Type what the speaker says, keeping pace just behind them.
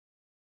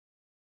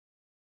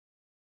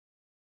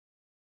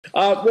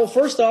Well,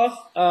 first off,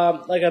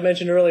 like I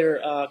mentioned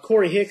earlier,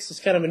 Corey Hicks is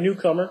kind of a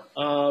newcomer.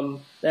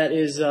 That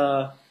is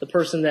the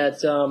person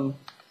that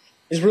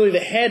is really the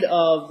head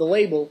of the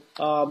label,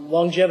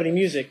 Longevity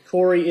Music.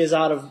 Corey is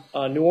out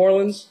of New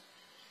Orleans.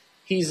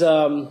 He's,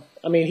 I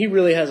mean, he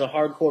really has a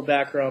hardcore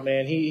background,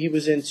 man. He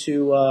was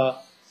into a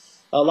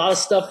lot of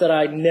stuff that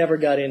I never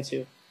got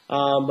into,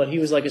 but he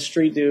was like a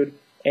street dude,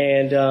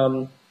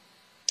 and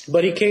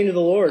but he came to the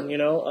Lord,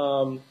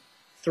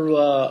 through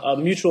a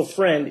mutual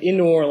friend in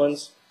New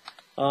Orleans.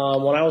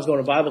 When I was going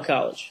to Bible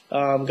college,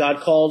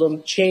 God called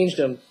him, changed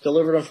him,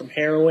 delivered him from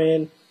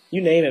heroin,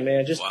 you name it,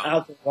 man, just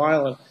out there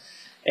wilding.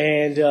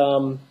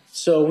 And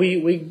so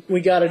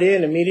we got it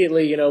in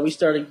immediately. We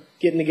started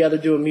getting together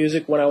doing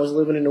music when I was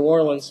living in New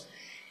Orleans,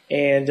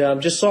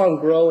 and just saw him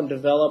grow and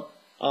develop.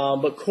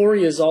 But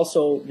Corey is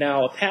also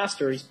now a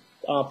pastor. He's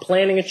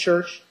planning a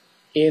church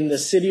in the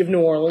city of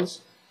New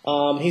Orleans.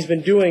 He's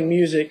been doing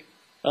music,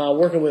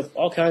 working with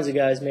all kinds of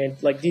guys, man,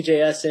 like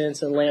DJ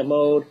Essence and Lamp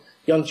Mode,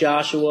 Young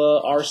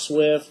Joshua, R.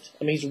 Swift.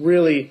 I mean, he's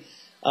really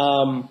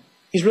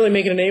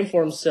making a name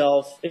for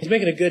himself. He's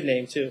making a good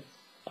name too.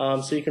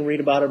 So you can read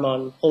about him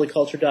on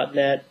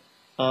holyculture.net,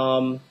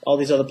 all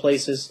these other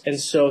places. And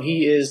so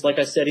he is, like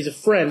I said, he's a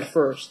friend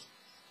first.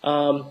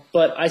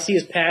 But I see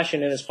his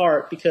passion in his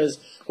heart, because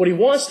what he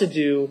wants to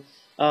do,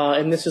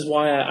 and this is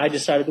why I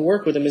decided to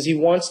work with him, is he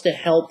wants to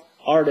help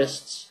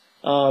artists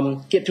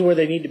get to where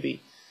they need to be,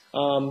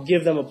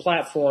 give them a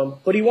platform.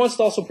 But he wants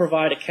to also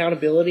provide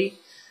accountability,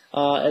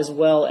 as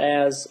well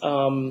as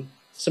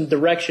some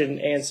direction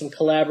and some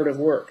collaborative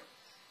work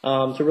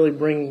to really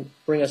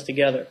bring us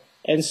together.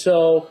 And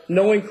so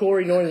knowing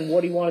Corey, knowing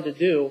what he wanted to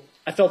do,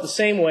 I felt the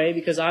same way,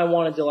 because I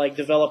wanted to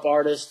develop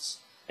artists,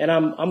 and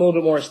I'm a little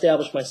bit more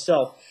established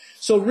myself.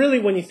 So really,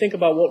 when you think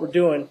about what we're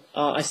doing,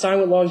 I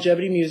signed with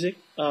Longevity Music,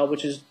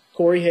 which is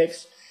Corey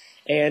Hicks,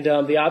 and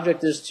the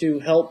object is to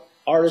help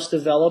artists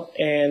develop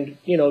and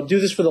do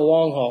this for the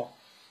long haul.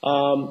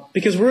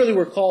 Because really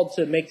we're called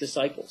to make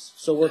disciples.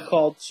 So we're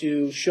called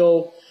to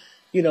show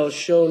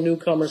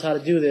newcomers how to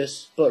do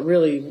this, but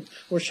really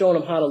we're showing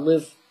them how to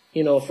live,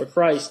 for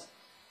Christ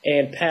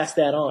and pass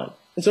that on.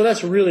 And so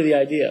that's really the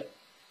idea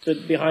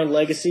behind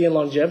Legacy and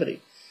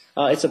Longevity.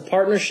 It's a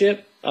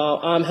partnership.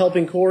 I'm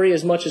helping Corey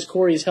as much as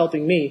Corey is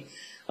helping me,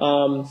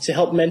 to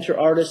help mentor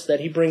artists that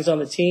he brings on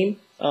the team,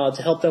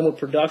 to help them with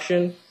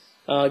production,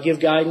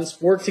 give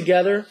guidance, work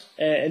together,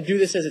 and do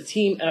this as a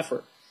team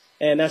effort.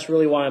 And that's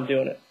really why I'm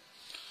doing it.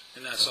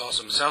 And that's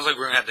awesome. It sounds like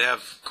we're going to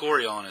have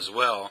Corey on as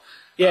well.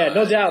 Yeah,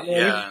 no doubt, man.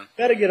 Yeah. You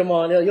got to get him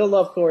on. You'll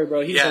love Corey,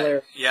 bro. He's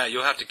hilarious. Yeah,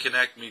 you'll have to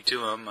connect me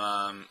to him,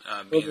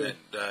 being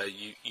that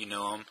you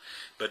know him.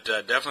 But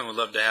definitely would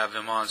love to have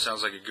him on.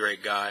 Sounds like a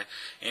great guy.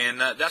 And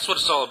that's what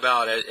it's all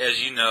about,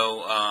 as you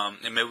know,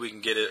 and maybe we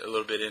can get a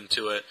little bit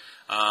into it.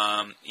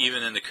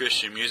 Even in the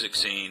Christian music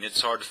scene,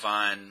 it's hard to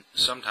find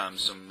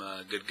sometimes some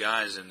good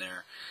guys in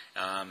there.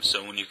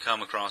 So when you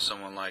come across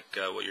someone like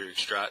what you're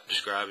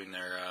describing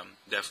there,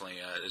 definitely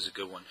is a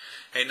good one.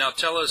 Hey, now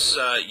tell us,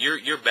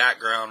 your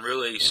background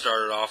really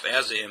started off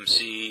as an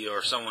MC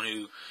or someone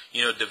who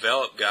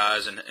developed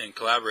guys and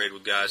collaborated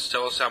with guys.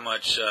 Tell us how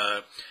much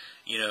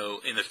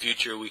in the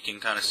future we can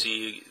kind of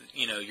see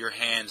your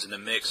hands in the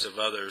mix of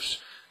others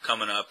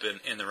coming up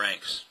in the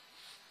ranks.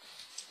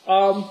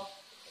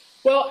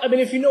 Well, I mean,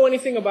 if you know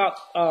anything about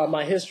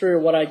my history or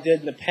what I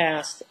did in the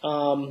past,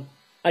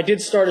 I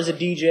did start as a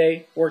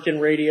DJ, worked in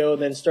radio,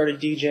 then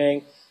started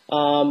DJing,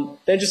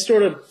 then just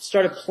sort of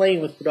started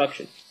playing with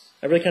production.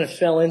 I really kind of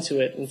fell into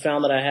it and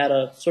found that I had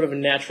a sort of a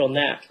natural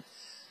knack.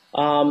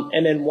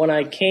 And then when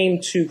I came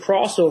to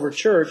Crossover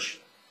Church,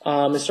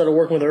 and started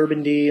working with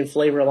Urban D and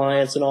Flavor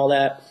Alliance and all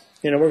that,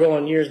 we're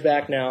going years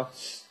back now.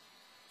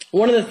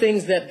 One of the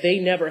things that they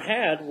never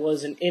had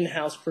was an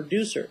in-house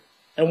producer.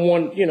 And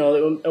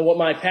and what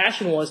my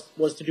passion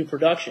was to do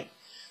production.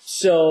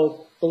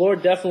 So the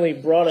Lord definitely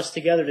brought us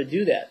together to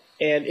do that.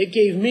 And it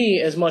gave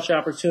me as much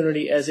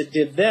opportunity as it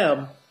did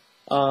them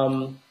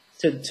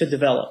to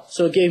develop.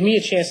 So it gave me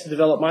a chance to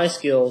develop my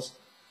skills.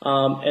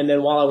 And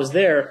then while I was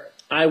there,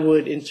 I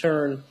would in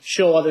turn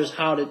show others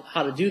how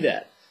to do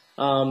that.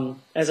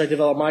 As I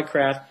develop my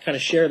craft, kind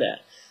of share that.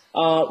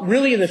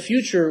 Really in the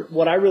future,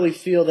 what I really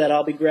feel that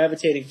I'll be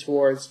gravitating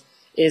towards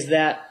is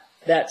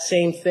that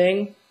same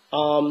thing.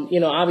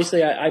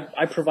 Obviously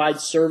I provide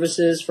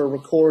services for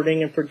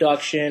recording and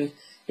production.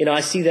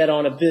 I see that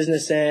on a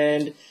business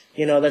end.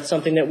 That's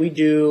something that we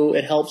do.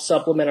 It helps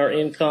supplement our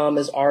income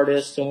as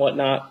artists and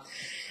whatnot.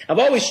 I've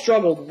always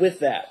struggled with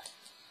that.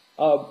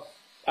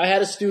 I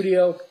had a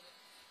studio,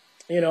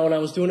 and I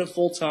was doing it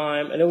full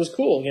time, and it was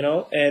cool,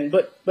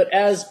 but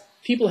as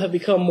people have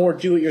become more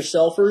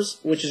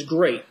do-it-yourselfers, which is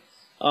great,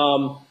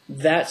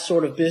 that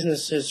sort of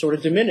business has sort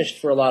of diminished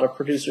for a lot of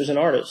producers and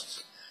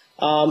artists.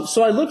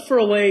 So I looked for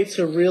a way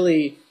to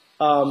really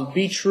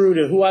be true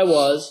to who I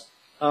was,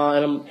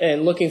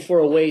 and looking for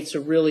a way to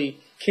really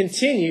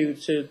continue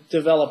to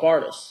develop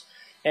artists.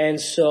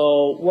 And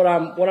so what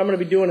I'm going to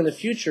be doing in the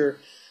future,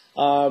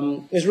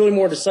 is really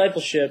more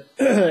discipleship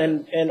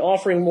and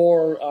offering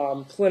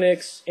more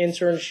clinics,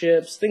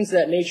 internships, things of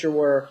that nature,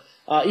 where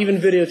even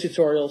video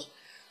tutorials,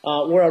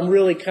 where I'm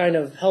really kind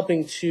of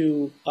helping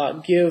to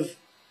give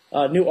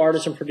new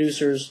artists and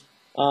producers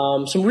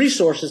some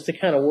resources to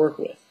kind of work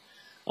with.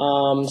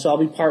 So I'll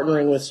be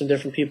partnering with some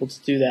different people to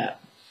do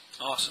that.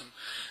 Awesome.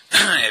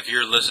 If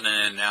you're listening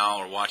in now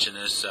or watching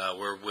this,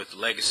 we're with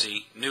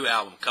Legacy. New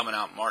album coming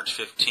out March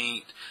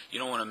 15th. You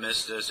don't want to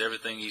miss this.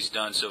 Everything he's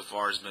done so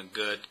far has been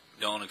good.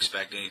 Don't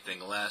expect anything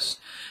less.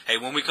 Hey,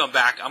 when we come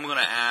back, I'm going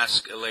to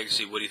ask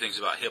Legacy what he thinks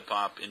about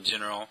hip-hop in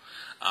general,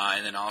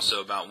 and then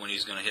also about when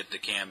he's going to hit the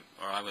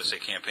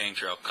campaign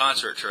trail,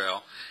 concert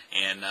trail,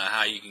 and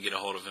how you can get a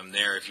hold of him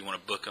there if you want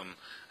to book him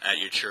at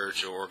your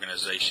church or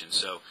organization.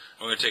 So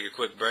we're going to take a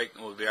quick break,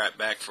 and we'll be right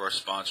back for our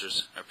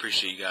sponsors. I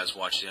appreciate you guys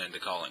watching The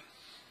Calling.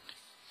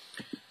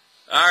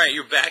 All right,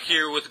 you're back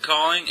here with The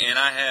Calling, and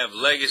I have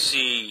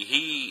Legacy.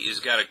 He has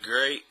got a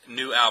great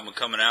new album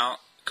coming out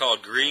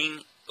called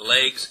Green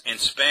Legs and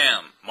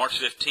Spam. March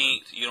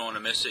 15th. You don't want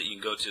to miss it. You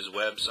can go to his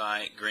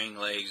website,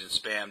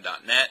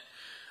 greenlegsandspam.net,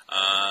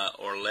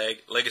 or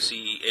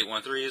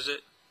Legacy813, is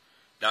it?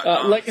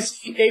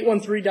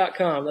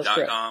 Legacy813.com. That's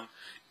correct.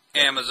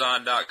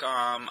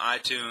 Amazon.com,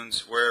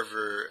 iTunes,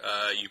 wherever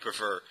you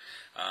prefer.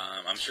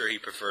 I'm sure he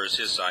prefers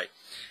his site.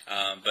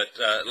 But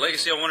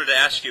Legacy, I wanted to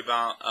ask you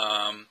about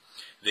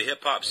the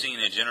hip-hop scene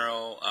in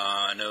general.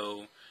 I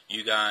know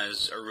you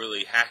guys are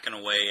really hacking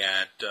away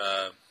at,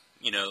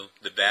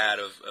 the bad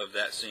of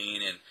that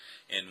scene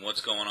and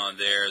what's going on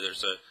there.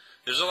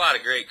 There's a lot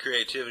of great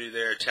creativity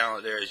there,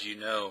 talent there, as you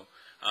know.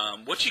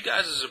 What's you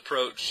guys'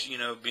 approach,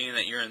 being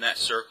that you're in that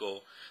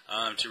circle,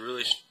 to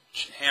really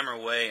hammer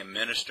away and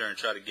minister and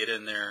try to get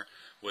in there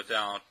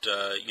without,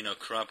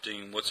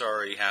 corrupting what's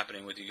already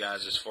happening with you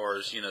guys as far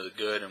as, the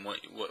good and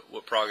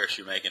what progress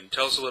you're making?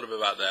 Tell us a little bit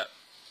about that.